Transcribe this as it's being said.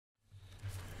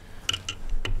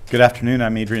Good afternoon,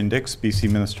 I'm Adrian Dix,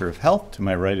 BC Minister of Health. To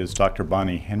my right is Dr.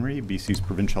 Bonnie Henry, BC's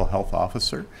Provincial Health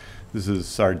Officer. This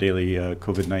is our daily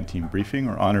COVID-19 briefing.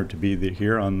 We're honored to be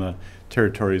here on the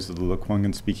territories of the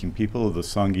Lekwungen-speaking people of the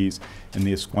Songhees and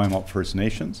the Esquimalt First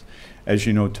Nations. As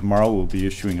you know, tomorrow we'll be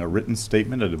issuing a written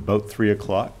statement at about 3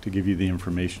 o'clock to give you the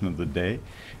information of the day.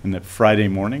 And that Friday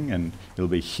morning, and it'll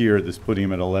be here at this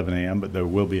podium at 11 a.m., but there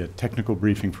will be a technical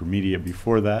briefing for media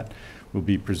before that. We'll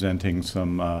be presenting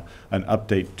an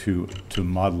update to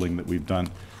modeling that we've done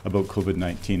about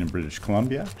COVID-19 in British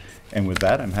Columbia. And with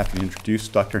that, I'm happy to introduce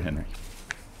Dr. Henry.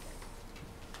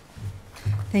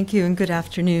 Thank you and good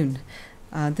afternoon.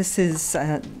 This is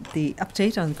the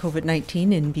update on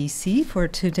COVID-19 in BC for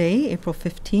today, April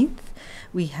 15th.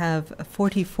 We have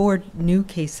 44 new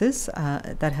cases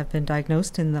that have been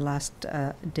diagnosed in the last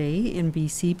day in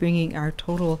BC, bringing our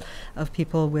total of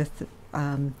people with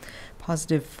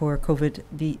positive for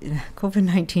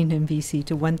COVID-19 in BC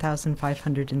to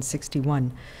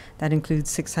 1,561. That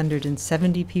includes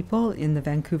 670 people in the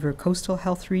Vancouver Coastal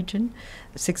Health Region,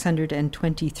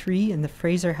 623 in the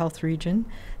Fraser Health Region,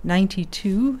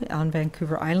 92 on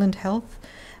Vancouver Island Health,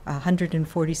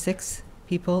 146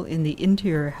 people in the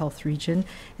Interior Health Region,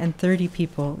 and 30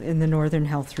 people in the Northern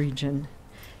Health Region.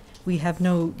 We have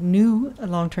no new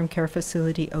long-term care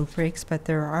facility outbreaks, but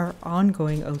there are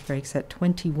ongoing outbreaks at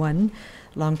 21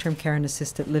 long-term care and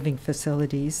assisted living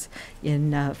facilities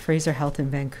in Fraser Health and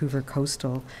Vancouver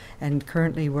Coastal. And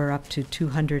currently we're up to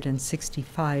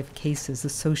 265 cases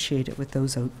associated with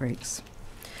those outbreaks.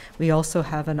 We also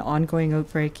have an ongoing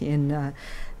outbreak in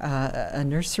a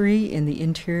nursery in the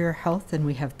Interior Health, and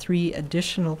we have 3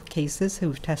 additional cases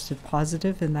who've tested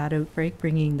positive in that outbreak,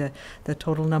 bringing the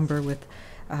total number with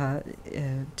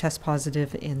test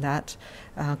positive in that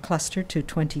cluster to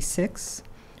 26.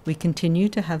 We continue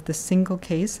to have the single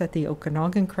case at the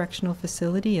Okanagan Correctional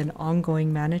Facility, and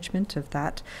ongoing management of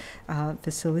that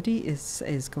facility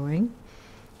is going.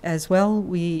 As well,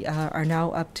 we are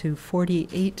now up to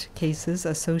 48 cases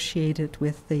associated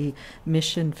with the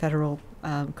Mission Federal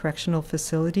Correctional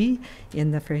Facility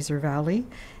in the Fraser Valley,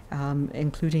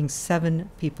 including 7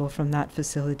 people from that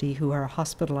facility who are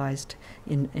hospitalized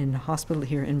in a hospital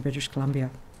here in British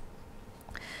Columbia.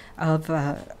 Of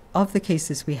the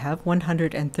cases we have,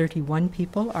 131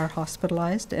 people are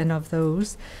hospitalized, and of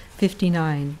those,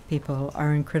 59 people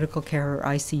are in critical care or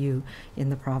ICU in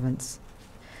the province.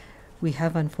 We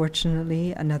have,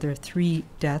 unfortunately, another 3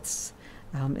 deaths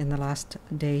in the last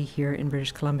day here in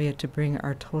British Columbia to bring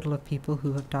our total of people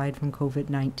who have died from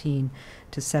COVID-19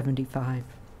 to 75.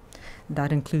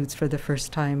 That includes, for the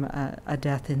first time, a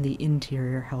death in the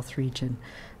Interior Health Region,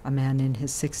 a man in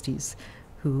his 60s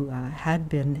who had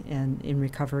been in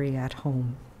recovery at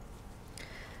home.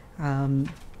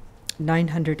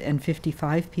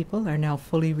 955 people are now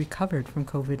fully recovered from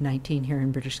COVID-19 here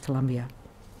in British Columbia.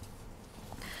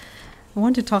 I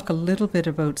want to talk a little bit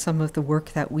about some of the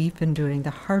work that we've been doing, the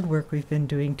hard work we've been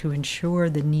doing to ensure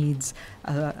the needs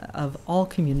of all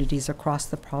communities across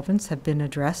the province have been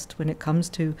addressed when it comes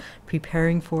to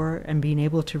preparing for and being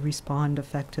able to respond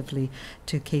effectively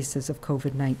to cases of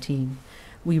COVID-19.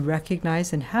 We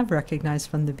recognize and have recognized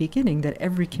from the beginning that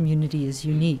every community is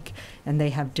unique and they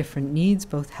have different needs,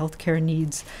 both healthcare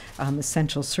needs,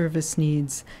 essential service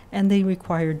needs, and they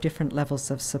require different levels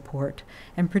of support.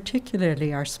 And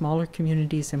particularly our smaller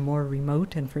communities and more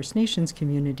remote and First Nations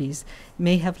communities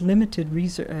may have limited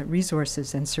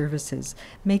resources and services,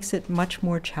 makes it much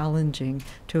more challenging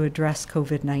to address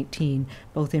COVID-19,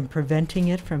 both in preventing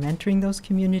it from entering those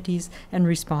communities and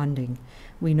responding.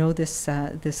 We know this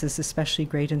is especially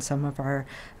great in some of our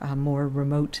more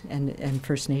remote and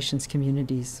First Nations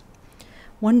communities.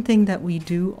 One thing that we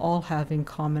do all have in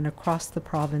common across the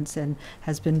province and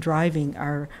has been driving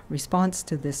our response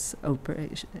to this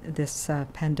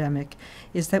pandemic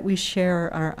is that we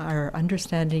share our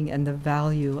understanding and the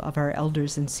value of our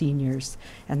elders and seniors.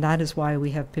 And that is why we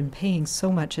have been paying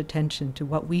so much attention to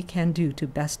what we can do to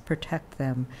best protect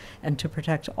them and to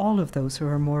protect all of those who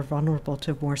are more vulnerable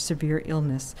to more severe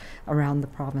illness around the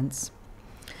province.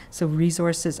 So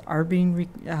resources are being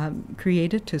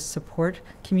created to support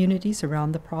communities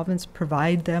around the province,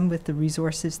 provide them with the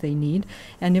resources they need.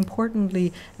 And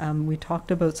importantly, we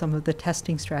talked about some of the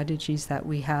testing strategies that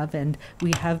we have, and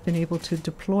we have been able to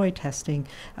deploy testing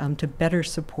to better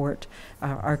support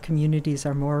our communities,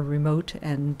 our more remote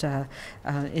and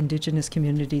Indigenous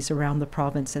communities around the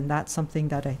province. And that's something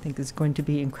that I think is going to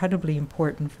be incredibly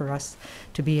important for us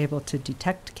to be able to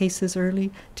detect cases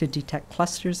early, to detect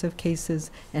clusters of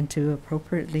cases, and to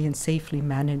appropriately and safely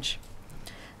manage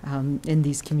in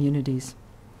these communities.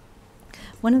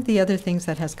 One of the other things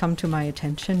that has come to my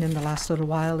attention in the last little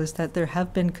while is that there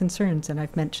have been concerns, and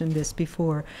I've mentioned this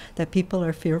before, that people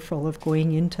are fearful of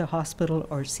going into hospital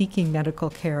or seeking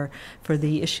medical care for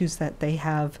the issues that they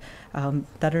have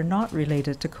that are not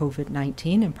related to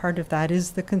COVID-19, and part of that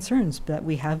is the concerns that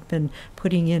we have been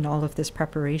putting in all of this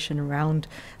preparation around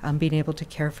being able to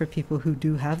care for people who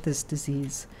do have this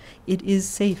disease. It is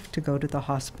safe to go to the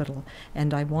hospital,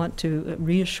 and I want to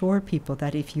reassure people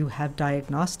that if you have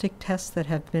diagnostic tests that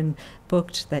have been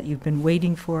booked, that you've been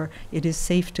waiting for, it is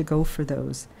safe to go for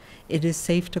those. It is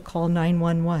safe to call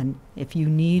 911. If you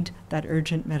need that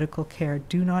urgent medical care,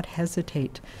 do not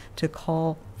hesitate to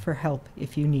call for help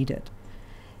if you need it.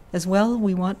 As well,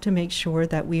 we want to make sure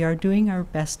that we are doing our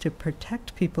best to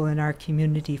protect people in our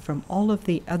community from all of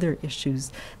the other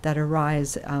issues that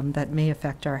arise that may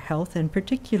affect our health. In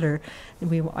particular,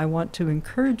 I want to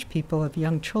encourage people of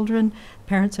young children,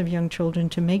 parents of young children,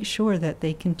 to make sure that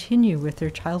they continue with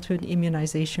their childhood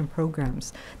immunization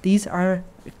programs. These are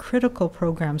critical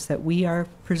programs that we are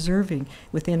preserving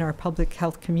within our public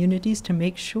health communities to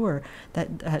make sure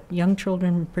that young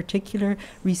children in particular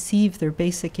receive their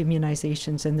basic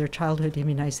immunizations and their childhood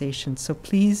immunizations. So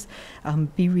please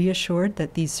be reassured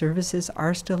that these services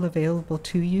are still available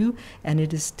to you, and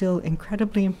it is still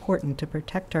incredibly important to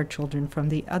protect our children from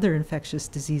the other infectious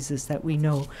diseases that we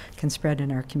know can spread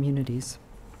in our communities.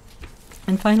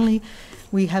 And finally,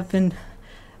 we have been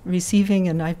receiving,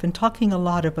 and I've been talking a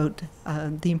lot about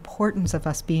the importance of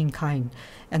us being kind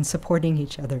and supporting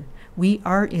each other. We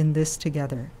are in this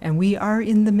together, and we are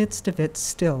in the midst of it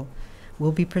still.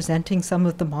 We'll be presenting some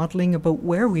of the modeling about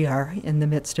where we are in the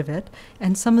midst of it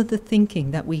and some of the thinking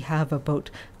that we have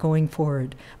about going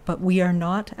forward. But we are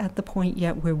not at the point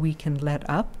yet where we can let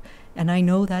up. And I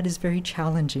know that is very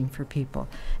challenging for people.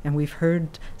 And we've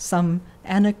heard some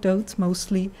anecdotes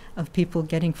mostly of people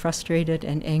getting frustrated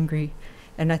and angry.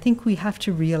 And I think we have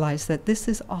to realize that this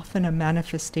is often a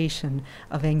manifestation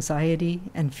of anxiety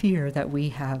and fear that we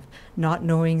have, not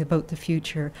knowing about the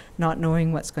future, not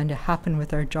knowing what's going to happen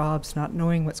with our jobs, not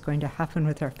knowing what's going to happen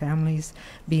with our families,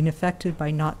 being affected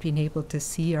by not being able to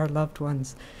see our loved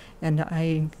ones.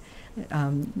 And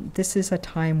this is a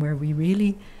time where we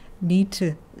really need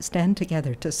to stand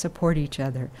together to support each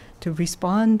other, to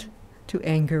respond to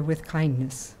anger with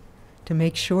kindness, to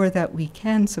make sure that we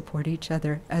can support each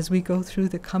other as we go through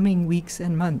the coming weeks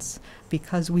and months,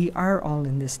 because we are all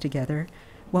in this together.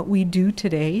 What we do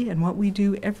today and what we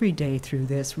do every day through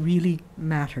this really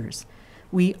matters.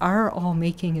 We are all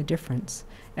making a difference,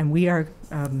 and we are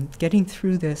getting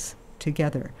through this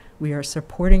together. We are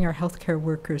supporting our healthcare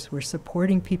workers, we're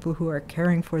supporting people who are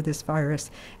caring for this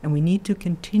virus, and we need to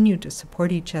continue to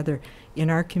support each other in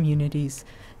our communities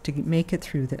to make it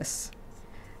through this.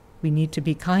 We need to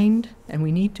be kind, and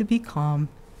we need to be calm,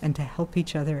 and to help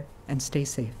each other and stay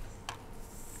safe.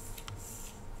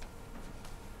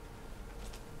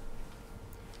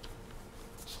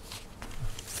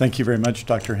 Thank you very much,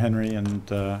 Dr. Henry,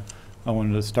 and I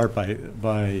wanted to start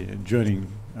by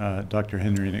joining Dr.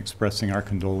 Henry in expressing our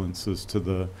condolences to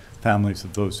the families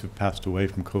of those who've passed away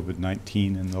from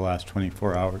COVID-19 in the last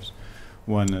 24 hours.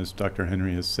 One, as Dr.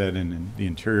 Henry has said, in the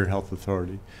Interior Health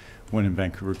Authority, one in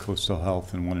Vancouver Coastal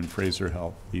Health, and one in Fraser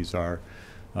Health. These are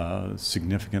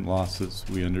significant losses.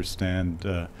 We understand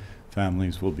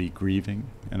families will be grieving,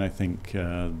 and I think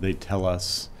they tell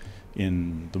us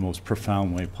in the most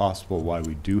profound way possible why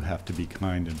we do have to be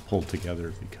kind and pull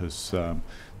together, because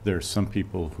there are some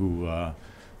people who are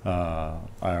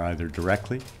either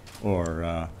directly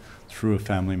or through a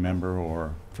family member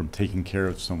or from taking care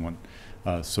of someone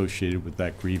associated with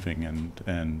that grieving,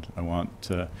 and I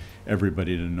want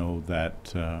everybody to know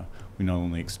that we not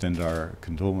only extend our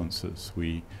condolences,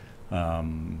 we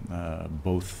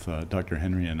both Dr.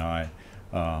 Henry and I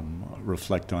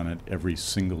reflect on it every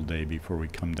single day before we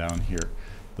come down here,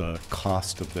 the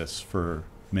cost of this for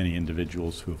many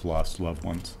individuals who have lost loved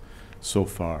ones so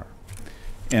far.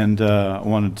 And I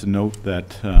wanted to note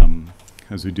that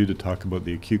as we do to talk about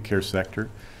the acute care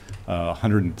sector,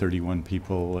 131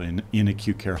 people in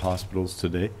acute care hospitals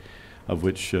today, of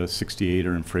which 68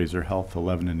 are in Fraser Health,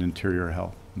 11 in Interior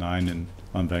Health, 9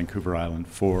 on Vancouver Island,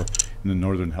 4 in the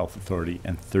Northern Health Authority,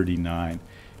 and 39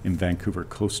 in Vancouver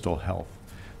Coastal Health.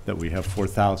 That we have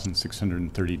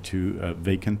 4,632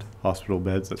 vacant hospital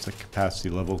beds. That's a capacity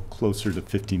level closer to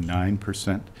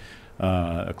 59%,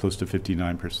 close to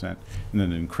 59%. And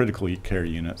then in critical care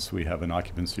units, we have an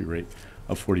occupancy rate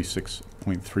of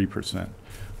 46.3%.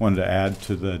 Wanted to add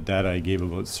to the data I gave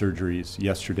about surgeries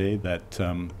yesterday that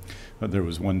there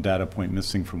was one data point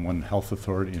missing from one health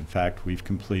authority. In fact, we've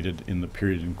completed in the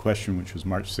period in question, which was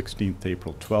March 16th to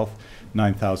April 12th,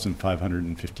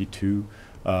 9,552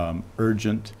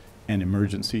 urgent and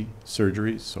emergency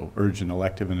surgeries, so urgent,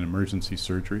 elective, and emergency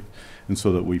surgery, and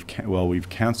so that we've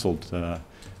canceled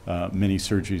many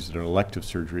surgeries that are elective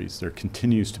surgeries. There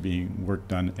continues to be work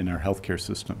done in our healthcare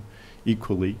system.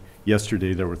 Equally,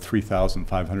 yesterday there were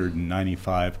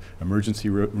 3,595 emergency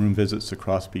room visits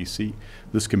across BC.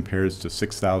 This compares to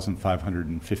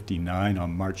 6,559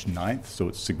 on March 9th, so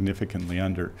it's significantly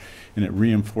under, and it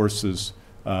reinforces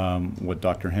what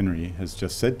Dr. Henry has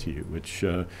just said to you, which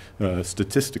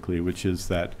statistically, which is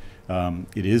that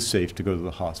it is safe to go to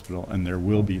the hospital, and there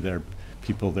will be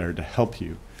people there to help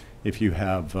you if you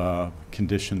have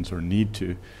conditions or need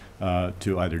to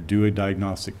either do a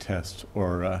diagnostic test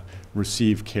or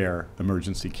receive care,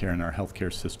 emergency care in our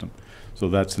healthcare system. So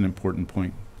that's an important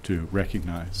point to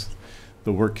recognize.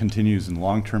 The work continues in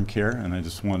long-term care, and I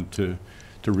just wanted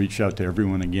to reach out to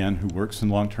everyone again who works in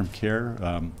long-term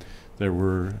care. There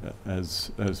were,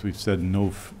 as we've said,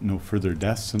 no further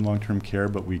deaths in long-term care,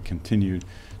 but we continued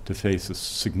to face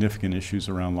significant issues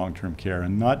around long-term care,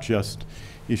 and not just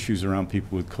issues around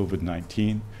people with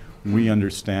COVID-19. We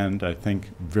understand, I think,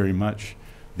 very much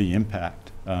the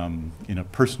impact in a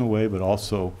personal way, but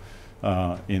also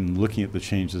in looking at the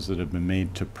changes that have been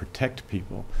made to protect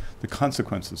people, the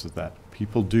consequences of that.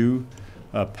 People do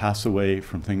pass away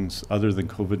from things other than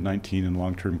COVID-19 in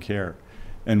long-term care.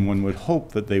 And one would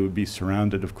hope that they would be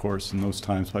surrounded, of course, in those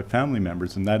times by family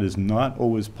members, and that is not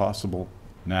always possible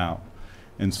now.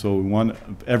 And so we want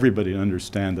everybody to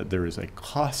understand that there is a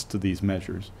cost to these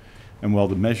measures. And while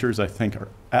the measures, I think, are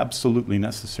absolutely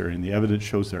necessary, and the evidence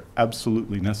shows they're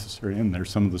absolutely necessary, and they're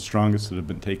some of the strongest that have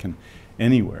been taken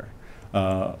anywhere,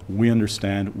 we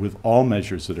understand with all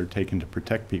measures that are taken to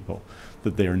protect people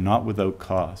that they are not without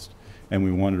cost. And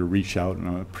we wanted to reach out, and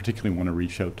I particularly want to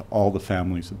reach out to all the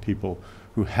families of people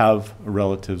who have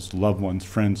relatives, loved ones,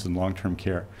 friends in long-term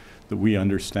care, that we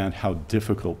understand how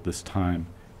difficult this time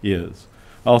is.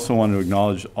 I also want to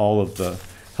acknowledge all of the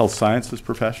health sciences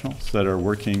professionals that are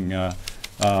working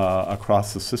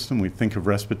across the system. We think of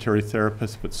respiratory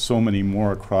therapists, but so many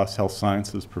more across health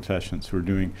sciences professions who are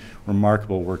doing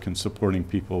remarkable work in supporting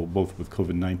people both with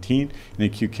COVID-19 in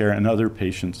acute care and other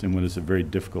patients in what is a very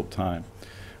difficult time.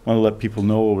 I want to let people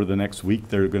know over the next week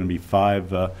there are going to be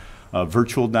 5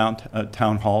 virtual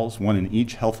town halls, one in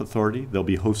each health authority. They'll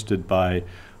be hosted by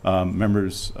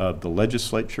members of the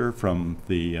legislature from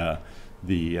the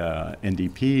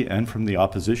NDP and from the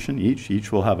opposition.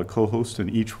 Each will have a co-host, and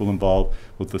each will involve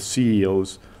both the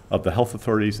CEOs of the health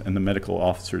authorities and the medical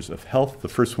officers of health. The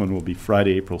first one will be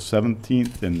Friday, April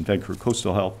 17th in Vancouver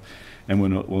Coastal Health, and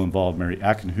will involve Mary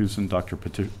Ackenhusen, Dr.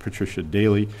 Patricia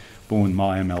Daly, Bowen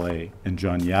Ma MLA, and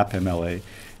John Yap MLA.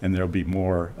 And there'll be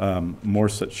more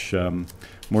such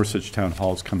town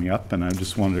halls coming up. And I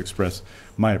just wanted to express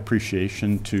my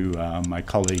appreciation to my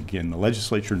colleague in the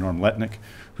legislature, Norm Letnick,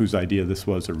 whose idea this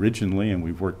was originally, and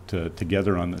we've worked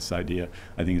together on this idea.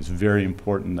 I think it's very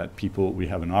important that we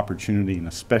have an opportunity, and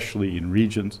especially in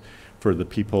regions, for the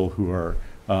people who are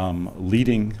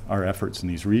leading our efforts in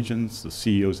these regions, the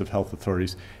CEOs of health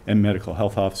authorities and medical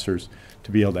health officers,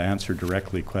 to be able to answer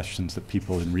directly questions that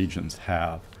people in regions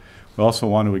have. We also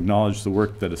want to acknowledge the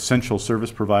work that essential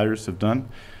service providers have done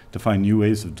to find new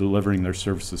ways of delivering their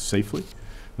services safely.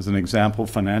 As an example,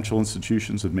 financial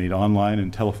institutions have made online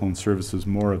and telephone services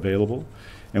more available,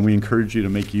 and we encourage you to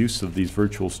make use of these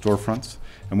virtual storefronts.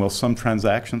 And while some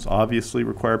transactions obviously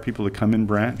require people to come in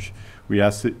branch, we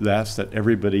ask that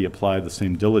everybody apply the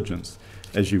same diligence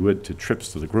as you would to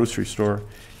trips to the grocery store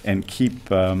and keep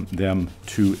them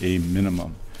to a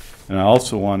minimum. And I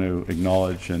also want to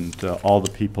acknowledge all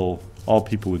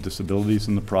people with disabilities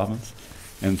in the province,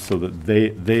 and so that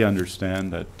they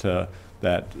understand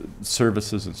that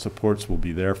services and supports will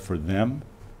be there for them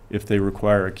if they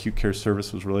require acute care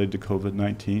services related to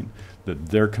COVID-19, that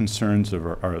their concerns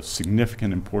are of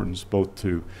significant importance both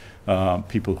to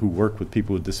people who work with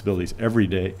people with disabilities every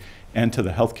day and to the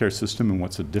healthcare system in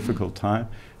what's a difficult time,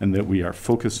 and that we are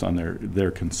focused on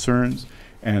their concerns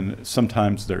and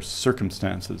sometimes their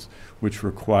circumstances which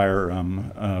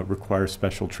require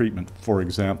special treatment. For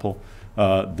example,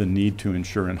 the need to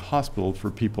ensure in hospitals for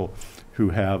people who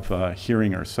have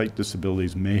hearing or sight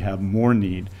disabilities may have more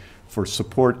need for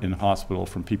support in hospital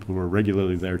from people who are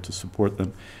regularly there to support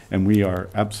them, and we are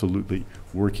absolutely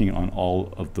working on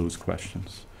all of those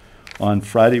questions. On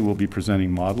Friday, we'll be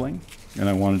presenting modeling, and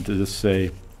I wanted to just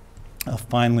say,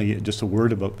 finally, just a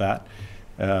word about that.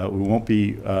 We won't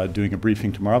be doing a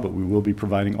briefing tomorrow, but we will be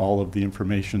providing all of the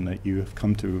information that you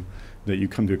come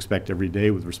to expect every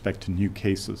day with respect to new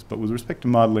cases. But with respect to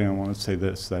modeling, I want to say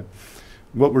this, that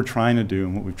what we're trying to do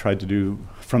and what we've tried to do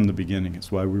from the beginning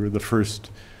is why we were the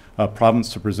first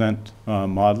province to present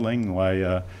modeling,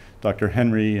 why Dr.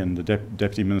 Henry and the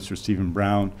Deputy Minister Stephen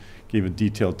Brown gave a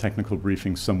detailed technical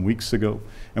briefing some weeks ago,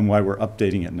 and why we're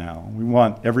updating it now. We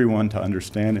want everyone to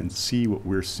understand and see what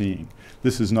we're seeing.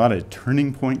 This is not a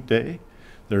turning point day.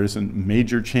 There isn't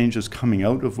major changes coming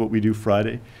out of what we do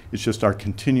Friday. It's just our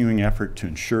continuing effort to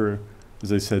ensure,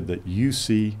 as I said, that you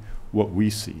see what we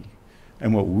see.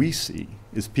 And what we see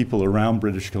is people around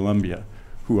British Columbia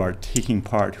who are taking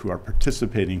part, who are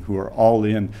participating, who are all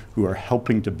in, who are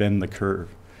helping to bend the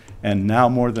curve. And now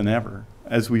more than ever,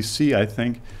 as we see, I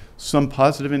think, some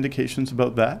positive indications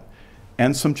about that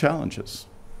and some challenges.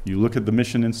 You look at the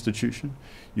Mission Institution,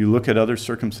 you look at other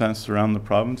circumstances around the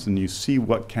province, and you see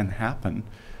what can happen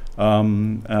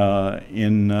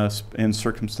in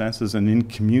circumstances and in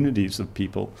communities of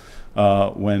people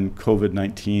when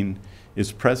COVID-19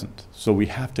 is present. So we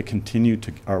have to continue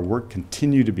to, our work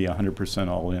continue to be 100%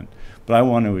 all in. But I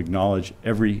want to acknowledge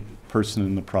every person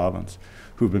in the province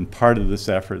who've been part of this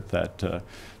effort that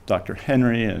Dr.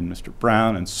 Henry and Mr.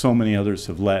 Brown and so many others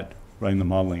have led running the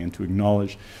modeling, and to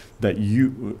acknowledge that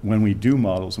when we do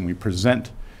models and we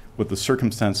present what the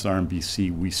circumstances are in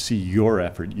BC, we see your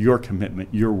effort, your commitment,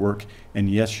 your work, and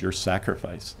yes, your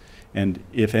sacrifice. And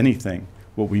if anything,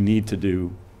 what we need to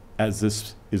do, as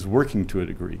this is working to a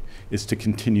degree, is to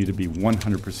continue to be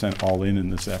 100% all in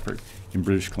this effort in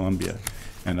British Columbia.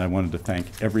 And I wanted to thank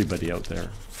everybody out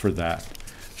there for that.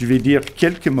 Je vais dire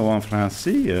quelques mots en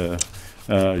français.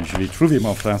 Je vais trouver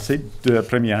mon français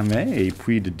premièrement, et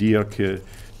puis de dire que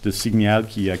de signaler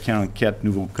qu'il y a 44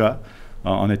 nouveaux cas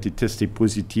ont été testés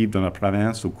positifs dans la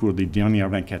province au cours des dernières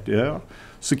 24 heures,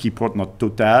 ce qui porte notre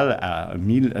total à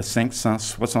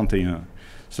 1561.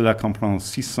 Cela comprend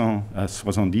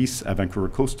 670 à Vancouver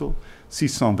Coastal,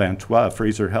 623 à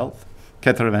Fraser Health,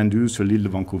 92 sur l'île de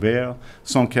Vancouver,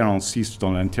 146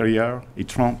 dans l'intérieur et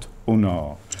 30 au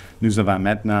nord. Nous avons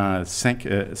maintenant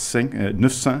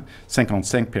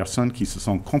 955 personnes qui se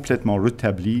sont complètement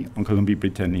rétablies en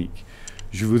Colombie-Britannique.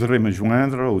 Je voudrais me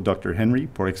joindre au Dr. Henry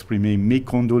pour exprimer mes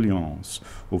condoléances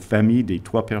aux familles des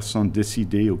 3 personnes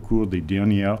décédées au cours des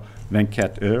dernières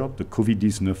 24 heures de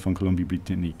COVID-19 en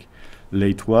Colombie-Britannique.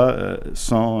 Les trois,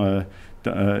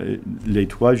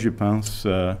 je pense,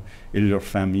 et leurs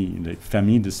familles, les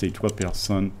familles de ces 3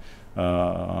 personnes,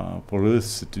 pour eux,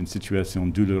 c'est une situation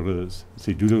douloureuse.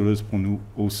 C'est douloureuse pour nous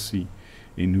aussi.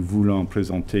 Et nous voulons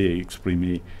présenter et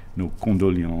exprimer nos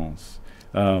condoléances.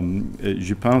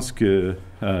 Je pense que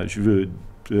je veux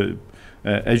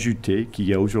ajouter qu'il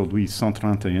y a aujourd'hui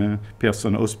 131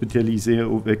 personnes hospitalisées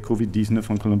avec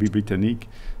COVID-19 en Colombie-Britannique.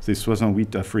 C'est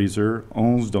 68 à Fraser,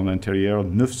 11 dans l'intérieur,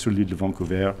 9 sur l'île de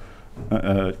Vancouver,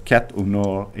 4 au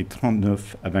nord et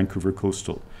 39 à Vancouver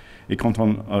Coastal. Et quand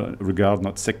on regarde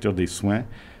notre secteur des soins,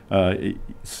 il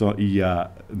y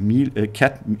a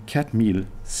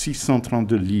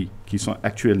 4632 lits qui sont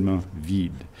actuellement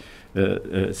vides.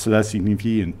 Cela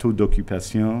signifie un taux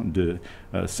d'occupation de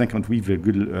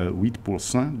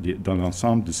 58,8% dans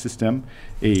l'ensemble du système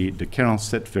et de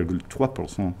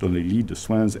 47,3% dans les lits de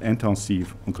soins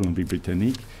intensifs en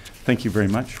Colombie-Britannique. Thank you very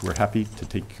much. We're happy to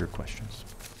take your questions.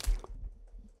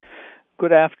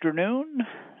 Good afternoon.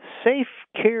 Safe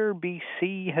Care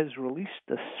BC has released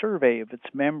a survey of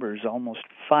its members, almost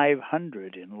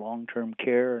 500 in long-term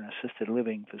care and assisted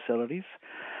living facilities.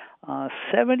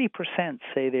 70%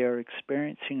 say they are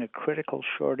experiencing a critical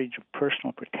shortage of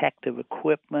personal protective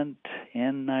equipment,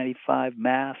 N95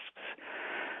 masks,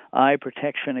 eye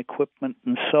protection equipment,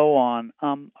 and so on.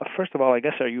 First of all, I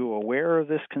guess, are you aware of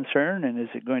this concern, and is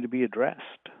it going to be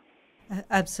addressed?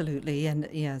 Absolutely. And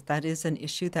yes, that is an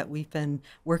issue that we've been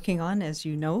working on, as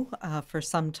you know, for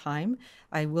some time.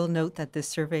 I will note that this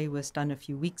survey was done a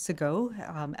few weeks ago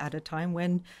at a time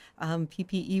when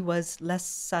PPE was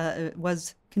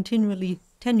was continually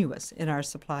tenuous in our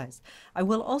supplies. I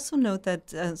will also note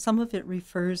that some of it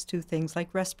refers to things like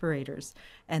respirators,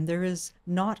 and there is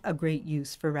not a great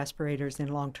use for respirators in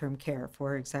long-term care,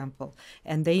 for example,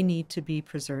 and they need to be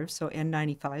preserved. So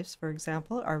N95s, for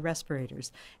example, are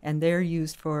respirators, and they're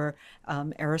used for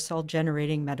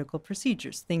aerosol-generating medical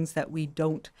procedures, things that we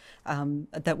don't,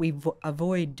 that we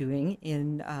avoid doing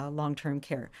in long-term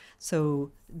care.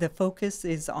 So the focus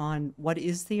is on what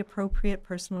is the appropriate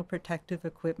personal protective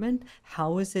equipment equipment,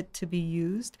 how is it to be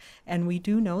used, and we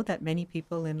do know that many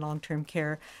people in long-term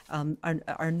care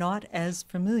are not as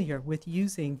familiar with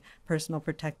using personal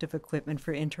protective equipment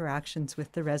for interactions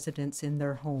with the residents in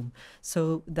their home.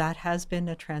 So that has been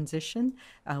a transition.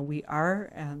 We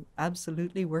are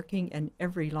absolutely working in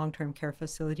every long-term care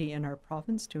facility in our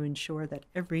province to ensure that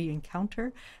every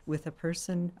encounter with a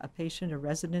person, a patient, a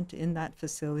resident in that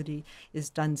facility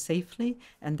is done safely,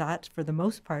 and that for the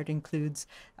most part includes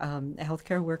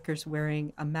healthcare workers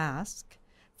wearing a mask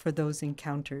for those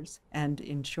encounters and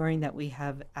ensuring that we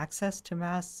have access to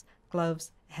masks,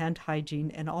 gloves, hand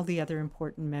hygiene, and all the other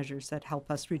important measures that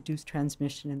help us reduce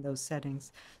transmission in those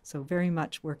settings. So very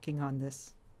much working on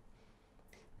this.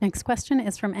 Next question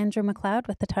is from Andrew McLeod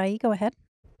with the Tyee. Go ahead.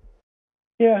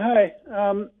 Yeah, hi.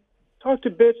 Talked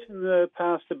a bit in the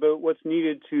past about what's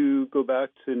needed to go back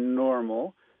to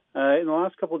normal. In the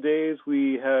last couple of days,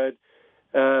 we had,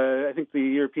 I think the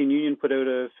European Union put out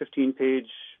a 15-page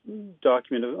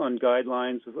document on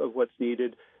guidelines of what's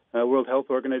needed. World Health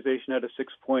Organization had a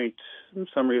 6-point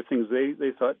summary of things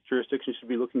they thought jurisdictions should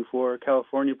be looking for.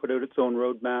 California put out its own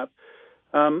roadmap.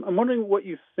 I'm wondering what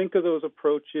you think of those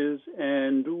approaches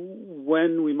and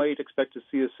when we might expect to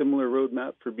see a similar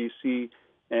roadmap for BC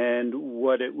and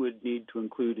what it would need to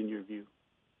include in your view.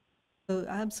 So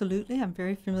absolutely, I'm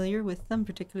very familiar with them,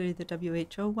 particularly the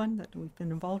WHO one that we've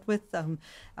been involved with, and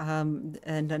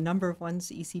a number of ones.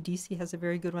 ECDC has a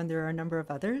very good one. There are a number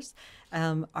of others.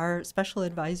 Our Special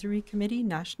Advisory Committee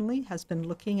nationally has been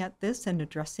looking at this and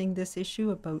addressing this issue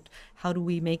about how do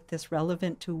we make this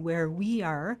relevant to where we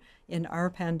are in our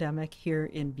pandemic here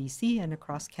in BC and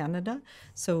across Canada.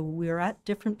 So we're at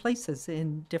different places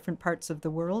in different parts of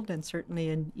the world, and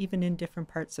certainly even in different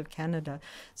parts of Canada.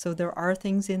 So there are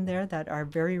things in there that are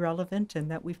very relevant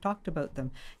and that we've talked about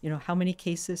them. You know, how many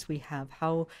cases we have,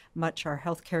 how much our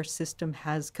healthcare system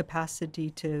has capacity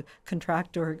to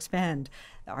contract or expand,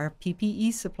 our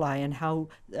PPE supply, and how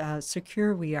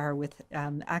secure we are with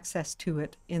access to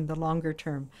it in the longer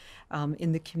term.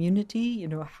 In the community, you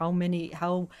know,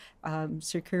 how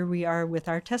secure we are with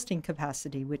our testing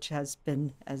capacity, which has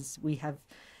been, as we have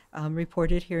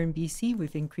reported here in BC,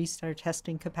 we've increased our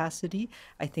testing capacity.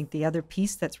 I think the other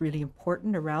piece that's really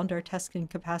important around our testing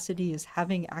capacity is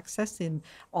having access in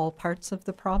all parts of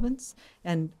the province.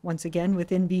 And once again,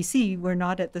 within BC, we're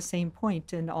not at the same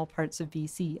point in all parts of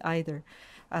BC either.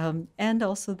 And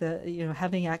also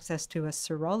having access to a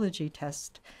serology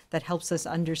test that helps us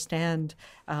understand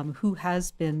who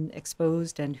has been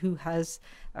exposed and who has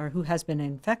been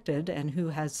infected and who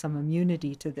has some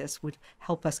immunity to this would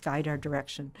help us guide our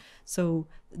direction. So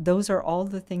those are all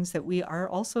the things that we are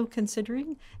also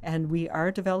considering, and we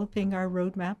are developing our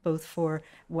roadmap both for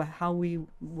how we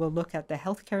will look at the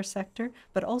healthcare sector,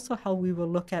 but also how we will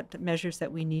look at measures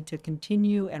that we need to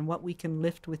continue and what we can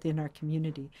lift within our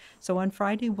community. So on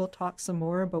Friday, we'll talk some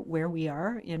more about where we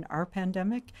are in our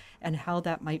pandemic and how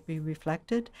that might be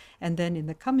reflected. And then in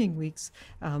the coming weeks,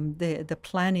 the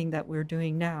planning that we're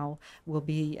doing now will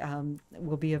be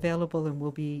available, and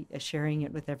we'll be sharing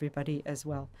it with everybody as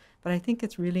well. But I think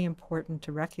it's really important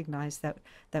to recognize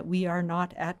that we are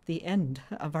not at the end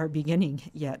of our beginning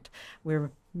yet. We're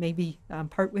maybe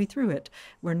partway through it.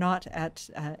 We're not at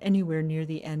anywhere near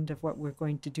the end of what we're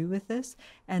going to do with this.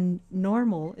 And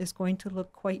normal is going to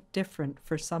look quite different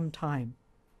for some time.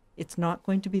 It's not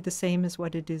going to be the same as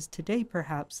what it is today,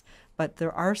 perhaps, but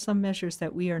there are some measures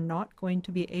that we are not going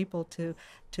to be able to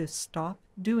stop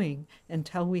doing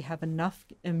until we have enough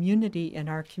immunity in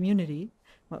our community,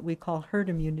 what we call herd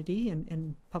immunity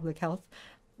in public health,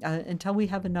 until we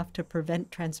have enough to prevent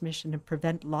transmission and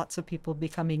prevent lots of people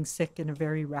becoming sick in a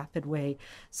very rapid way.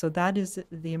 So that is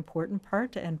the important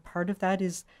part, and part of that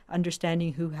is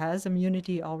understanding who has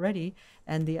immunity already,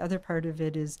 and the other part of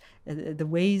it is the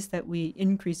ways that we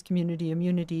increase community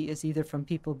immunity is either from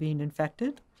people being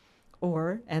infected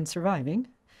and surviving,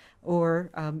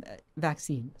 or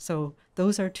vaccine. So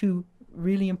those are two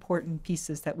really important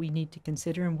pieces that we need to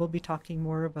consider, and we'll be talking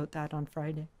more about that on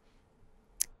Friday.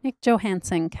 Nick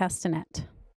Johansson, Castanet.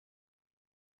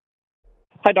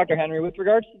 Hi, Dr. Henry. With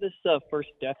regards to this first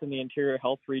death in the Interior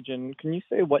Health Region, can you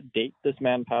say what date this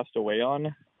man passed away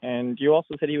on? And you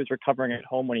also said he was recovering at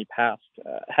home when he passed.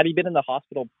 Had he been in the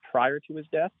hospital prior to his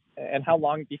death? And how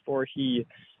long before he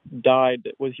died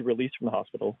was he released from the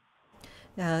hospital?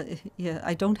 Yeah,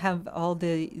 I don't have all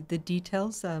the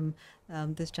details.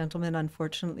 This gentleman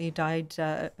unfortunately died.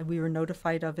 We were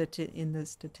notified of it in the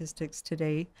statistics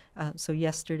today. So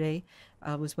yesterday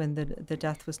was when the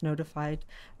death was notified.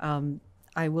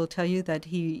 I will tell you that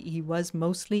he was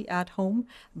mostly at home,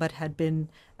 but had been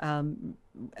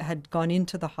had gone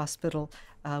into the hospital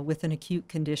with an acute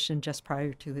condition just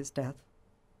prior to his death.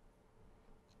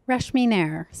 Rashmi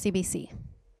Nair, CBC.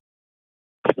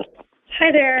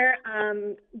 Hi there,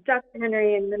 Dr.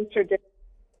 Henry and Minister Dick.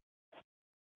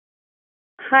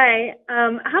 Hi,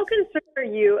 how concerned are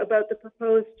you about the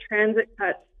proposed transit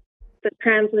cuts that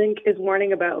TransLink is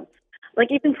warning about? Like,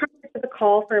 even prior to the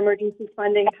call for emergency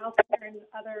funding, healthcare and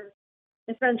other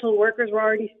essential workers were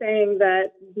already saying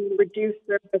that the reduced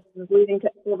service is leading to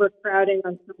overcrowding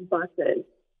on some buses.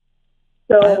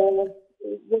 So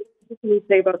what can you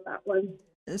say about that one?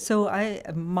 So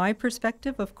my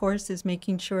perspective, of course, is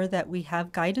making sure that we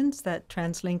have guidance that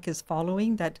TransLink is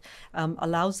following that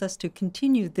allows us to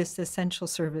continue this essential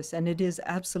service. And it is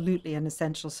absolutely an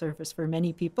essential service for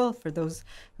many people. For those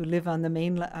who live on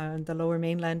the lower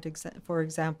mainland, for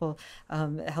example,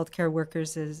 healthcare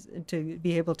workers is to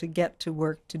be able to get to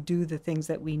work to do the things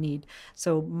that we need.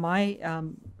 So my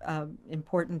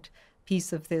important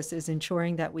piece of this is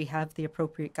ensuring that we have the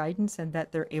appropriate guidance and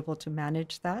that they're able to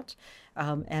manage that.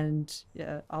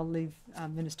 I'll leave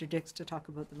Minister Dix to talk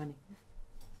about the money.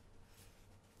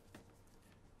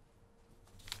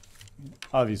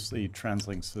 Obviously,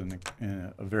 TransLink's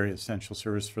a very essential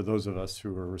service for those of us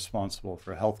who are responsible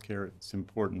for healthcare. It's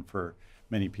important for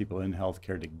many people in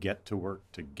healthcare to get to work,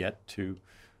 to get to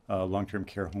long-term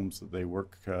care homes that they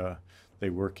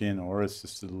work in, or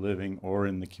assisted living, or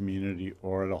in the community,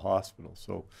 or at a hospital.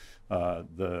 So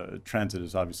the transit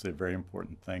is obviously a very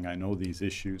important thing. I know these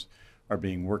issues are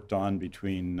being worked on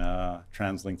between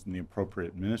TransLink and the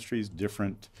appropriate ministries,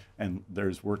 and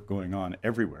there's work going on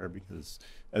everywhere because,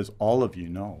 as all of you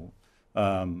know,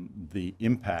 the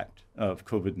impact of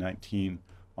COVID-19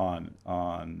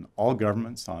 on all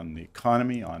governments, on the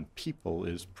economy, on people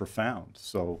is profound.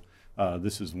 So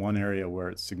this is one area where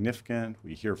it's significant.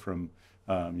 We hear from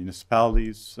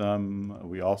municipalities.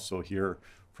 We also hear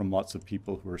from lots of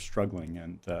people who are struggling,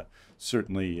 and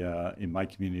certainly in my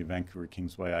community of Vancouver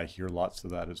Kingsway, I hear lots of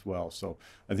that as well. So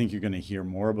I think you're going to hear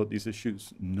more about these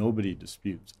issues. Nobody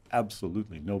disputes,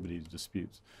 absolutely nobody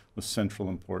disputes, the central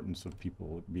importance of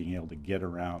people being able to get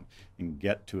around and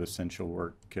get to essential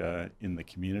work in the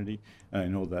community. And I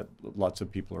know that lots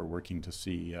of people are working to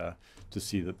see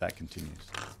that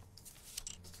continues.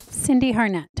 Cindy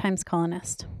Harnett, Times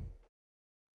Colonist.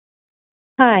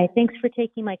 Hi, thanks for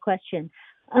taking my question.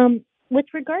 With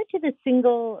regard to the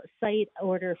single site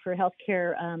order for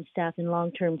healthcare staff in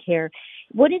long-term care,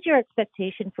 what is your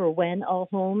expectation for when all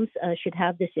homes should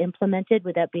have this implemented?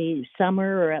 Would that be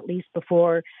summer or at least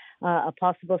before a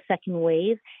possible second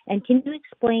wave? And can you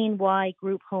explain why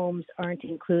group homes aren't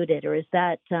included, or is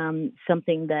that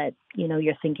something that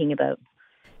you're thinking about?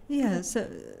 Yeah,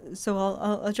 so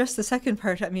I'll address the second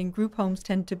part. I mean, group homes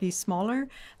tend to be smaller.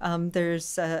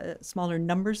 There's smaller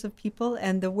numbers of people,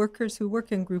 and the workers who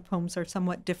work in group homes are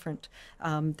somewhat different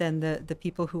than the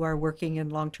people who are working in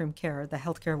long-term care, the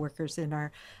healthcare workers in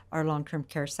our long-term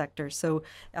care sector. So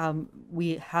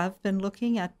we have been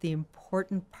looking at the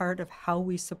important part of how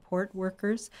we support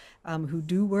workers who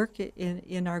do work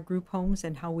in our group homes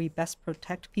and how we best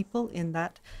protect people in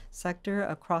that sector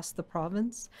across the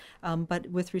province. But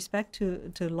with respect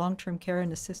to long-term care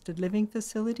and assisted living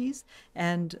facilities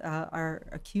and our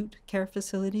acute care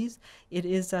facilities, it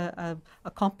is a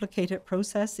complicated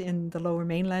process in the Lower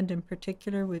Mainland in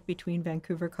particular between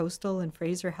Vancouver Coastal and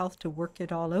Fraser Health to work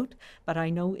it all out, but I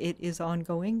know it is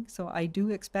ongoing, so I do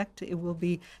expect it will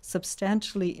be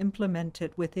substantially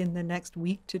implemented within the next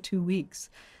week to 2 weeks.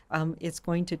 It's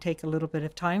going to take a little bit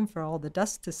of time for all the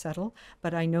dust to settle,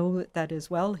 but I know that as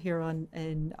well here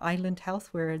in Island Health,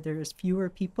 where there's fewer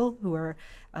people who are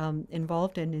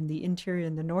involved, and in the interior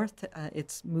and the north,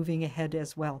 it's moving ahead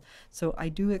as well. So I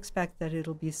do expect that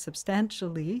it'll be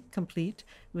substantially complete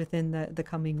within the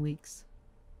coming weeks.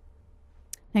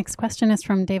 Next question is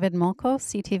from David Molko,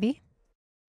 CTV.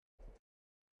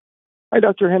 Hi,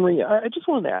 Dr. Henry. I just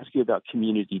wanted to ask you about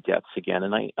community deaths again.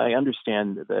 And I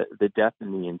understand that the death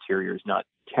in the interior is not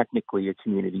technically a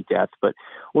community death, but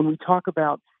when we talk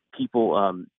about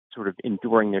people sort of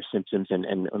enduring their symptoms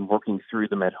and working through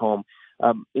them at home,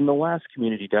 in the last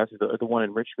community death, the one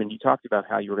in Richmond, you talked about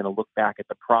how you were going to look back at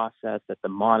the process, at the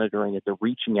monitoring, at the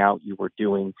reaching out you were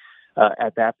doing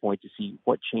at that point to see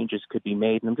what changes could be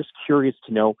made. And I'm just curious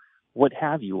to know, what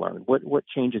have you learned? What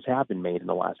changes have been made in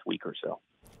the last week or so?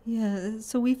 Yeah,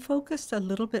 so we focused a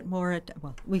little bit more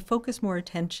we focused more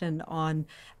attention on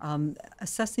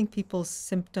assessing people's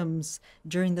symptoms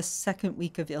during the second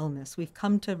week of illness. We've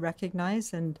come to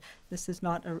recognize, and this is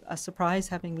not a surprise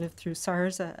having lived through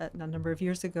SARS a number of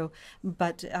years ago,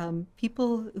 but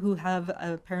people who have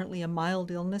apparently a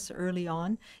mild illness early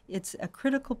on, it's a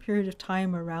critical period of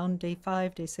time around day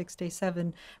 5, day 6, day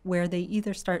 7, where they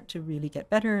either start to really get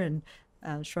better and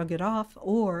shrug it off,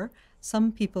 or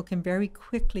some people can very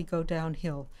quickly go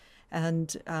downhill.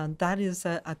 And that is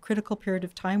a critical period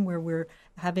of time where we're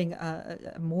having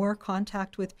more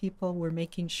contact with people. We're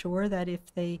making sure that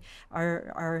if they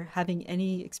are having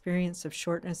any experience of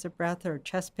shortness of breath or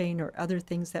chest pain or other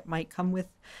things that might come with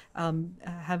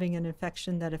having an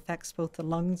infection that affects both the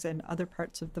lungs and other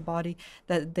parts of the body,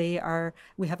 that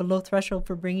we have a low threshold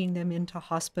for bringing them into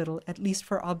hospital, at least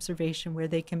for observation, where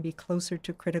they can be closer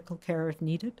to critical care if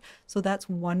needed. So that's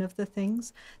one of the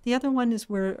things. The other one is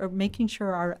we're making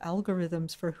sure our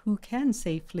algorithms for who can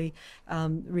safely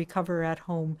recover at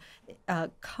home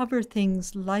cover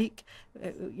things like,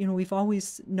 we've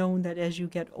always known that as you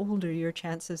get older, your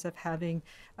chances of having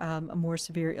a more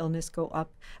severe illness go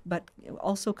up, but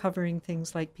also covering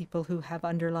things like people who have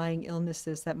underlying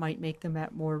illnesses that might make them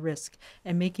at more risk,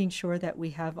 and making sure that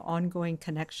we have ongoing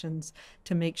connections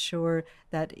to make sure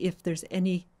that if there's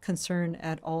any concern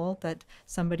at all that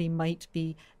somebody might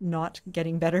be not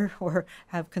getting better or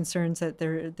have concerns that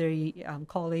they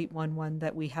call 811,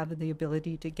 that we have the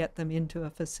ability to get them into a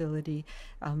facility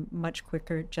much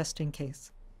quicker, just in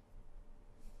case.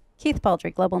 Keith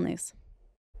Baldry, Global News.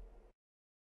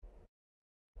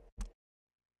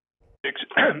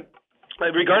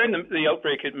 Regarding the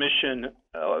outbreak at Mission,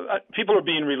 people are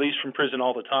being released from prison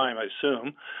all the time, I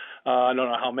assume. I don't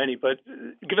know how many, but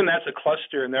given that's a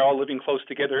cluster and they're all living close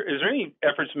together, is there any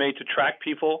efforts made to track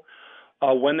people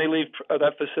when they leave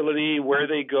that facility, where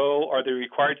they go? Are they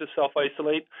required to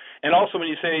self-isolate? And also, when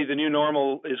you say the new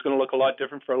normal is going to look a lot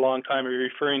different for a long time, are you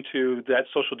referring to that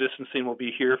social distancing will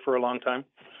be here for a long time?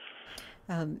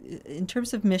 In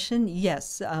terms of Mission,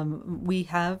 yes, we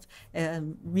have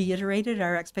reiterated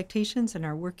our expectations and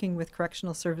are working with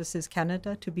Correctional Services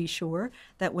Canada to be sure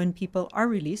that when people are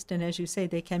released, and as you say,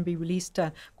 they can be released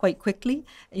quite quickly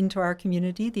into our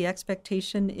community, the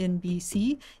expectation in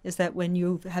BC is that when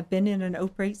you have been in an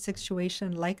outbreak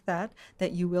situation like that,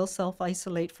 that you will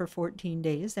self-isolate for 14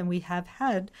 days. And we have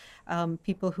had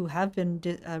people who have been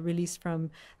released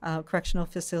from correctional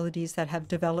facilities that have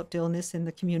developed illness in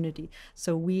the community.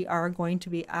 So we are going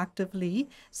to be actively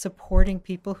supporting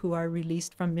people who are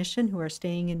released from Mission, who are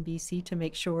staying in BC, to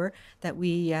make sure that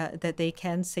that they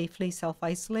can safely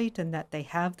self-isolate and that they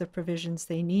have the provisions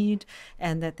they need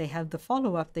and that they have the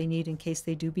follow-up they need in case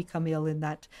they do become ill in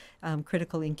that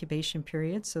critical incubation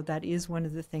period. So that is one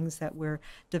of the things that we're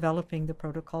developing the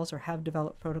protocols, or have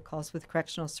developed protocols with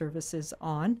correctional services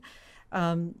on.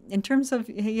 In terms of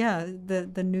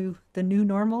the new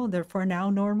normal, therefore now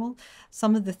normal,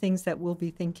 some of the things that we'll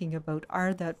be thinking about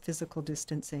are that physical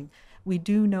distancing. We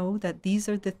do know that these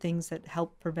are the things that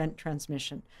help prevent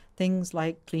transmission. Things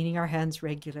like cleaning our hands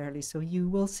regularly. So you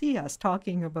will see us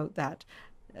talking about that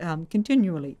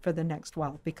continually for the next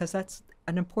while, because that's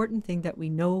an important thing that we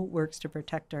know works to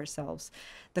protect ourselves.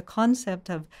 The concept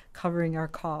of covering our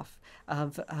cough,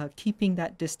 of keeping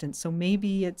that distance. So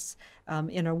maybe it's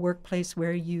in a workplace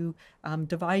where you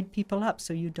divide people up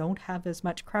so you don't have as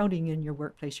much crowding in your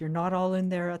workplace. You're not all in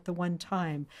there at the one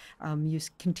time. You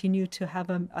continue to have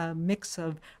a mix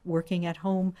of working at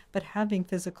home, but having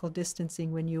physical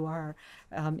distancing when you are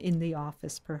in the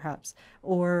office, perhaps.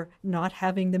 Or not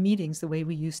having the meetings the way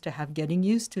we used to have, getting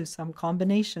used to some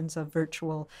combinations of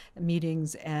virtual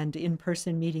meetings and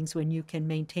in-person meetings when you can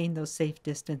maintain those safe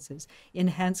distances.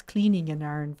 Enhance cleaning in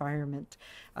our environment.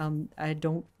 I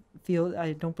don't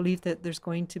believe that there's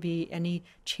going to be any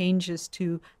changes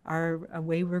to our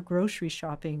way we're grocery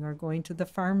shopping or going to the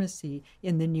pharmacy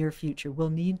in the near future. We'll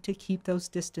need to keep those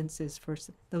distances,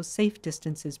 those safe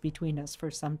distances between us,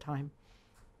 for some time.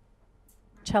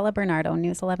 Chella Bernardo,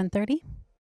 News 1130.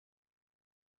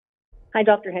 Hi,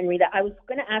 Dr. Henry. I was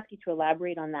going to ask you to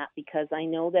elaborate on that, because I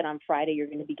know that on Friday you're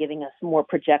going to be giving us more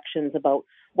projections about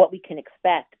what we can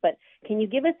expect. But can you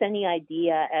give us any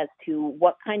idea as to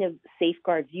what kind of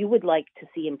safeguards you would like to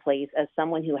see in place as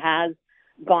someone who has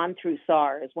gone through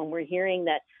SARS, when we're hearing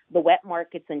that the wet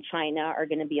markets in China are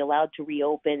going to be allowed to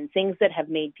reopen, things that have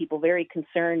made people very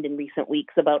concerned in recent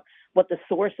weeks about what the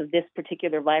source of this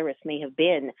particular virus may have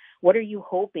been? What are you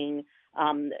hoping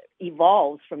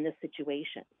evolves from this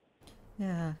situation?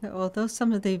 Yeah, although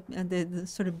some of the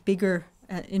sort of bigger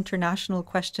international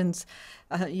questions,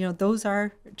 those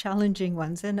are challenging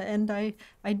ones, and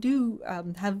I do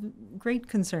have great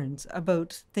concerns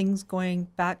about things going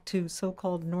back to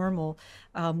so-called normal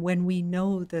when we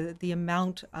know the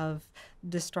amount of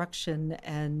destruction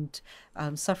and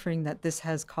suffering that this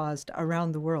has caused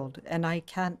around the world, and I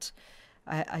can't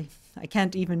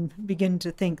even begin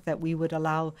to think that we would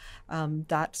allow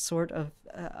that sort of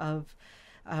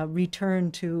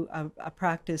return to a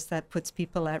practice that puts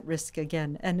people at risk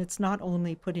again. And it's not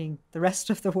only putting the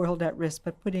rest of the world at risk,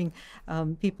 but putting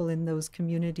people in those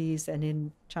communities and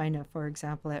in China, for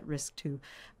example, at risk too.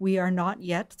 We are not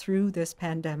yet through this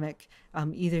pandemic,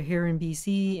 either here in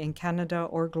BC, in Canada,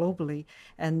 or globally.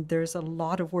 And there's a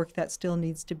lot of work that still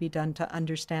needs to be done to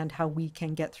understand how we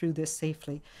can get through this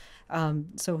safely.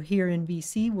 So here in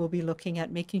BC, we'll be looking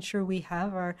at making sure we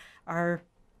have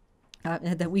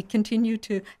that we continue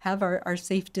to have our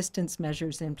safe distance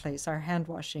measures in place, our hand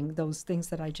washing, those things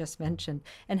that I just mentioned.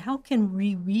 And how can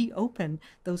we reopen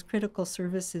those critical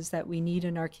services that we need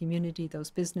in our community, those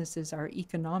businesses, our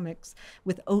economics,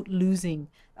 without losing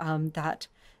that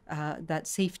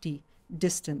safety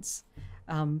distance?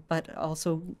 But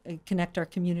also connect our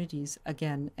communities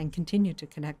again and continue to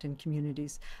connect in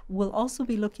communities. We'll also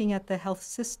be looking at the health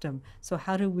system. So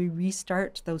how do we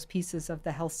restart those pieces of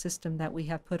the health system that we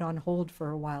have put on hold for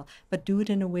a while, but do it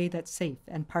in a way that's safe?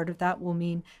 And part of that will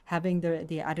mean having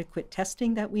the adequate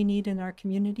testing that we need in our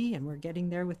community, and we're getting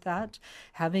there with that.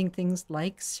 Having things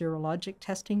like serologic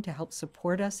testing to help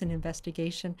support us in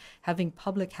investigation, having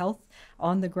public health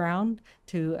on the ground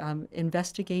to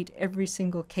investigate every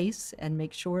single case and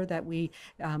make sure that we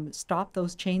stop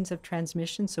those chains of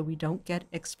transmission so we don't get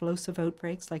explosive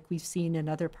outbreaks like we've seen in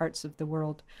other parts of the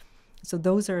world. So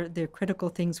those are the critical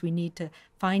things we need to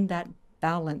find, that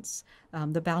balance,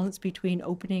 the balance between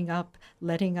opening up,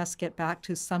 letting us get back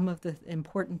to some of the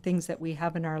important things that we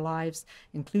have in our lives,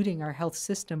 including our health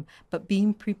system, but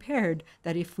being prepared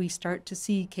that if we start to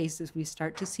see cases, we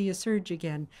start to see a surge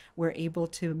again, we're able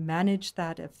to manage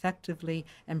that effectively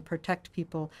and protect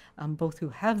people, both who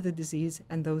have the disease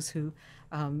and those who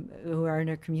are in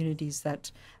our communities that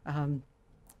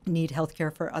need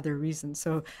healthcare for other reasons.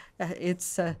 So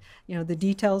it's the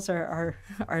details are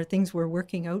things we're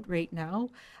working out right now,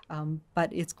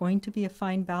 but it's going to be a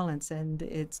fine balance, and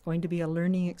it's going to be a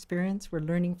learning experience. We're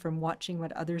learning from watching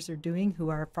what others are doing who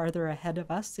are farther ahead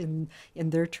of us in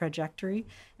their trajectory,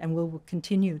 and we'll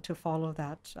continue to follow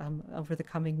that over the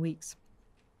coming weeks.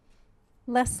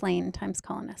 Les Lane, Times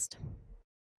Colonist.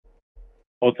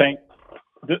 Well, thanks.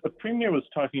 The Premier was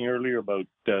talking earlier about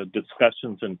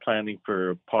discussions and planning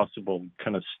for a possible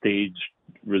kind of staged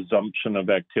resumption of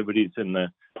activities in the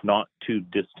not too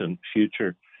distant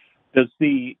future. Does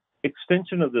the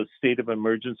extension of the state of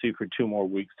emergency for 2 more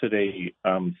weeks today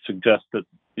suggest that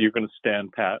you're going to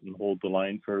stand pat and hold the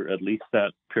line for at least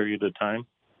that period of time?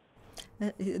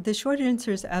 The short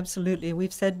answer is absolutely.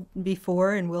 We've said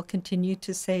before, and we'll continue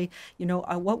to say,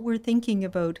 what we're thinking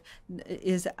about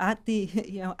is at the,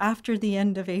 after the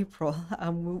end of April.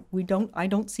 I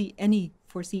don't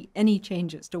foresee any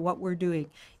changes to what we're doing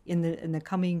in the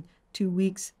coming 2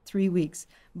 weeks, 3 weeks.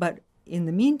 But in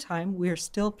the meantime, we're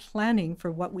still planning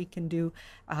for what we can do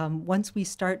once we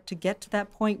start to get to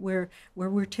that point where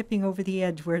we're tipping over the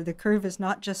edge, where the curve is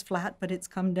not just flat, but it's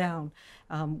come down.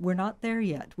 We're not there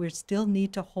yet. We still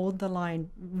need to hold the line.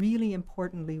 Really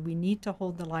importantly, we need to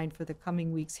hold the line for the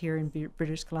coming weeks here in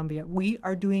British Columbia. We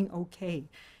are doing okay.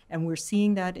 And we're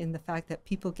seeing that in the fact that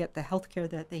people get the health care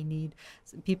that they need.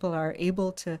 People are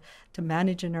able to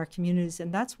manage in our communities.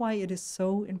 And that's why it is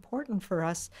so important for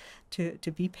us to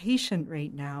be patient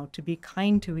right now, to be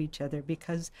kind to each other,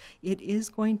 because it is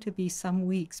going to be some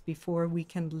weeks before we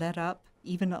can let up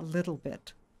even a little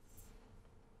bit.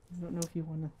 I don't know if you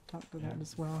want to talk to that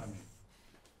as well.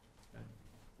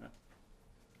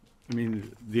 I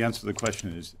mean, the answer to the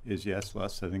question is yes,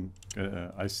 Les. I think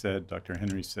Dr.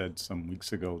 Henry said some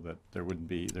weeks ago that there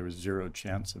was zero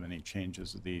chance of any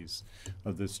changes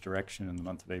of this direction in the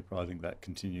month of April. I think that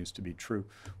continues to be true.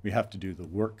 We have to do the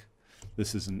work.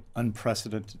 This is an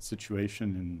unprecedented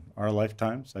situation in our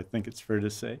lifetimes, I think it's fair to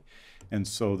say. And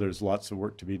so there's lots of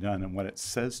work to be done. And what it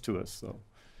says to us, though,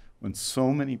 when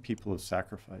so many people have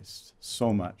sacrificed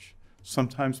so much,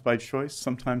 sometimes by choice,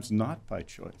 sometimes not by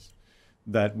choice,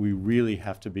 that we really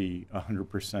have to be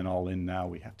 100% all in now.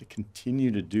 We have to continue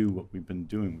to do what we've been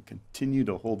doing. We continue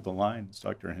to hold the line, as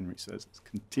Dr. Henry says,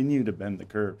 continue to bend the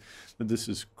curve. That this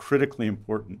is critically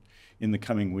important in the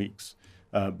coming weeks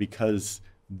because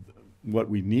what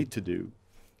we need to do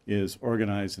is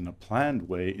organize in a planned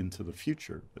way into the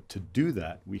future. But to do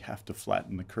that, we have to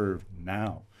flatten the curve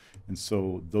now. And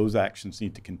so those actions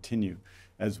need to continue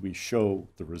as we show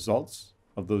the results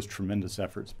of those tremendous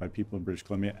efforts by people in British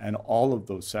Columbia and all of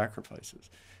those sacrifices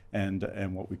and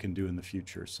what we can do in the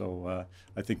future. So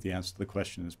I think the answer to the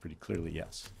question is pretty clearly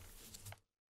yes.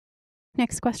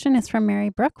 Next question is from Mary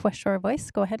Brooke, West Shore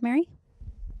Voice. Go ahead, Mary.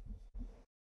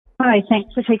 Hi,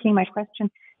 thanks for taking my question.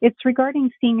 It's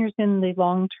regarding seniors in the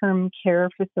long-term care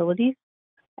facilities.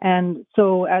 And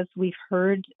so as we've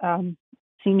heard,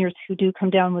 seniors who do come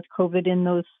down with COVID in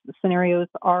those scenarios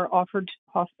are offered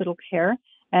hospital care,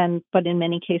 but in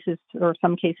many cases, or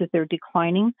some cases, they're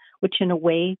declining, which in a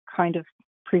way kind of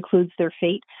precludes their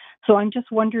fate. So I'm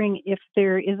just wondering if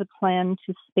there is a plan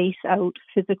to space out,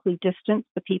 physically distance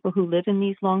the people who live in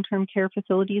these long-term care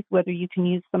facilities, whether you can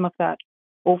use some of that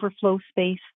overflow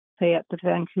space, say at the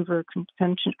Vancouver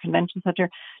Convention Center,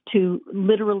 to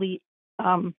literally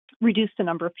reduce the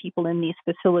number of people in these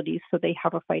facilities so they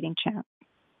have a fighting chance.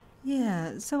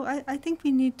 Yeah, so I think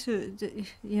we need to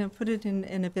put it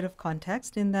in a bit of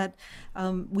context in that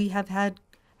we have had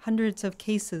hundreds of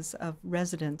cases of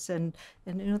residents, and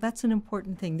that's an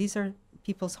important thing. These are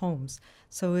people's homes,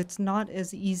 so it's not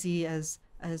as easy as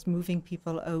moving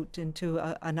people out into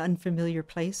an unfamiliar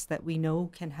place that we know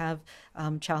can have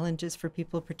challenges for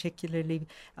people, particularly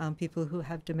people who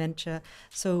have dementia.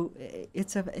 So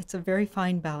it's a very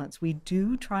fine balance. We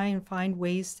do try and find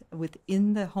ways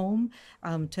within the home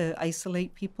to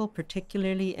isolate people,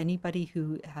 particularly anybody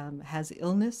who has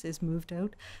illness is moved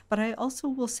out. But I also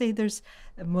will say there's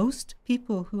most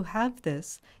people who have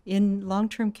this in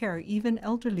long-term care, even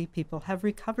elderly people, have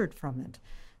recovered from it.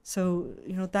 So,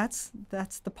 that's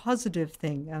the positive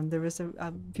thing. There was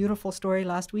a beautiful story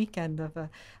last weekend of a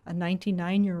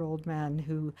 99-year-old man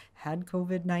who had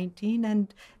COVID-19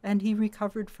 and he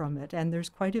recovered from it. And there's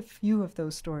quite a few of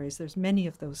those stories. There's many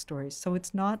of those stories. So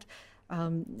it's not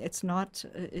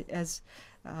as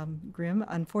grim.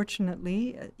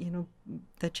 Unfortunately,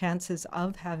 the chances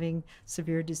of having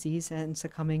severe disease and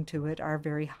succumbing to it are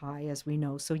very high, as we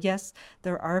know. So yes,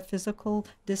 there are physical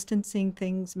distancing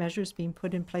measures being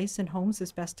put in place in homes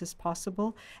as best as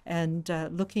possible, and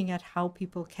looking at how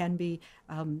people can be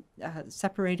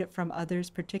separated from others,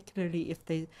 particularly if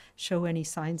they show any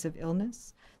signs of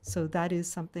illness. So that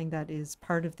is something that is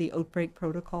part of the outbreak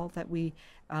protocol that we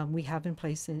have in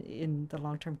place in the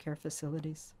long-term care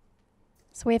facilities.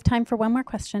 So we have time for one more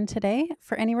question today.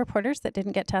 For any reporters that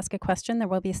didn't get to ask a question, there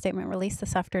will be a statement released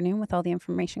this afternoon with all the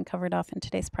information covered off in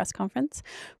today's press conference.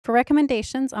 For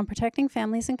recommendations on protecting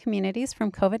families and communities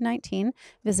from COVID-19,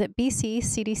 visit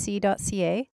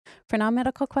bccdc.ca. For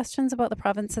non-medical questions about the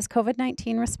province's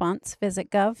COVID-19 response,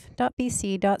 visit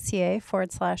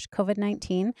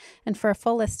gov.bc.ca/COVID-19. And for a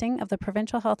full listing of the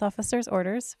Provincial Health Officer's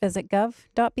orders, visit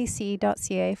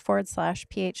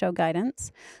gov.bc.ca/PHO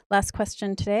guidance. Last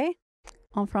question today.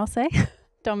 En français,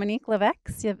 Dominique Lévesque,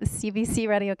 CBC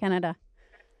Radio-Canada.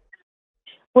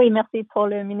 Oui, merci pour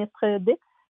le ministre Dix.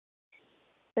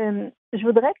 Je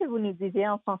voudrais que vous nous disiez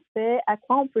en français à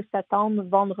quoi on peut s'attendre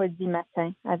vendredi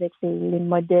matin avec les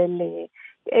modèles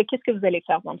et qu'est-ce que vous allez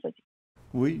faire vendredi?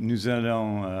 Oui, nous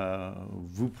allons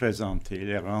vous présenter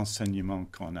les renseignements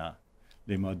qu'on a,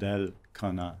 les modèles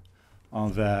qu'on a. On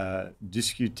va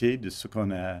discuter de ce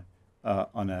qu'on a.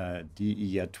 On a dit il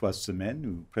y a 3 semaines,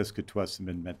 ou presque 3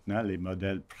 semaines maintenant, les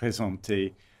modèles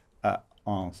présentés à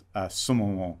ce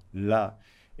moment-là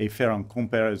et faire une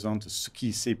comparaison de ce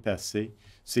qui s'est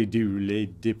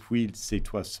déroulé depuis ces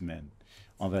 3 semaines.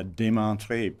 On va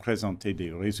démontrer et présenter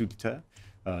des résultats,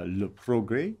 le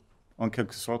progrès, en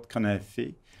quelque sorte, qu'on a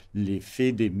fait,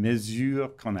 l'effet des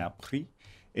mesures qu'on a prises,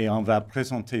 et on va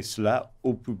présenter cela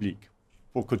au public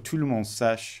pour que tout le monde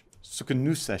sache ce que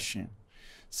nous sachions.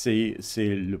 C'est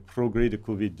le progrès de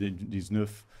COVID-19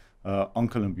 en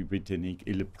Colombie-Britannique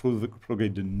et le progrès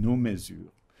de nos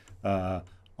mesures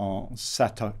en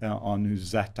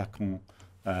nous attaquant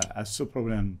à ce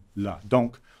problème-là.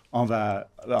 Donc, on va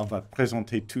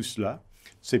présenter tout cela.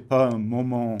 Ce n'est pas un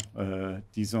moment,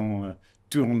 disons,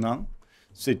 tournant,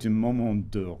 c'est un moment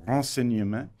de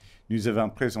renseignement. Nous avons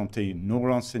présenté nos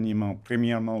renseignements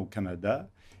premièrement au Canada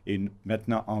et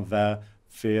maintenant on va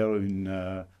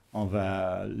on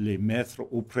va les mettre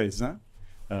au présent,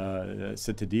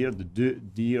 c'est-à-dire de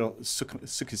dire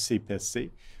ce qui s'est passé.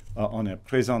 On a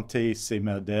présenté ces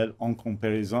modèles en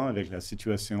comparaison avec la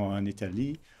situation en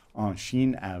Italie, en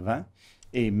Chine avant,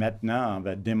 et maintenant on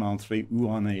va démontrer où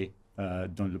on est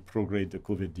dans le progrès de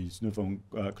COVID-19 en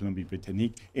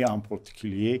Colombie-Britannique et en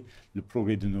particulier le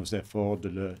progrès de nos efforts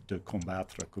de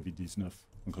combattre COVID-19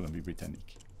 en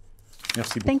Colombie-Britannique.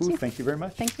 Merci beaucoup. Thank you. Thank you very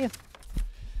much. Thank you.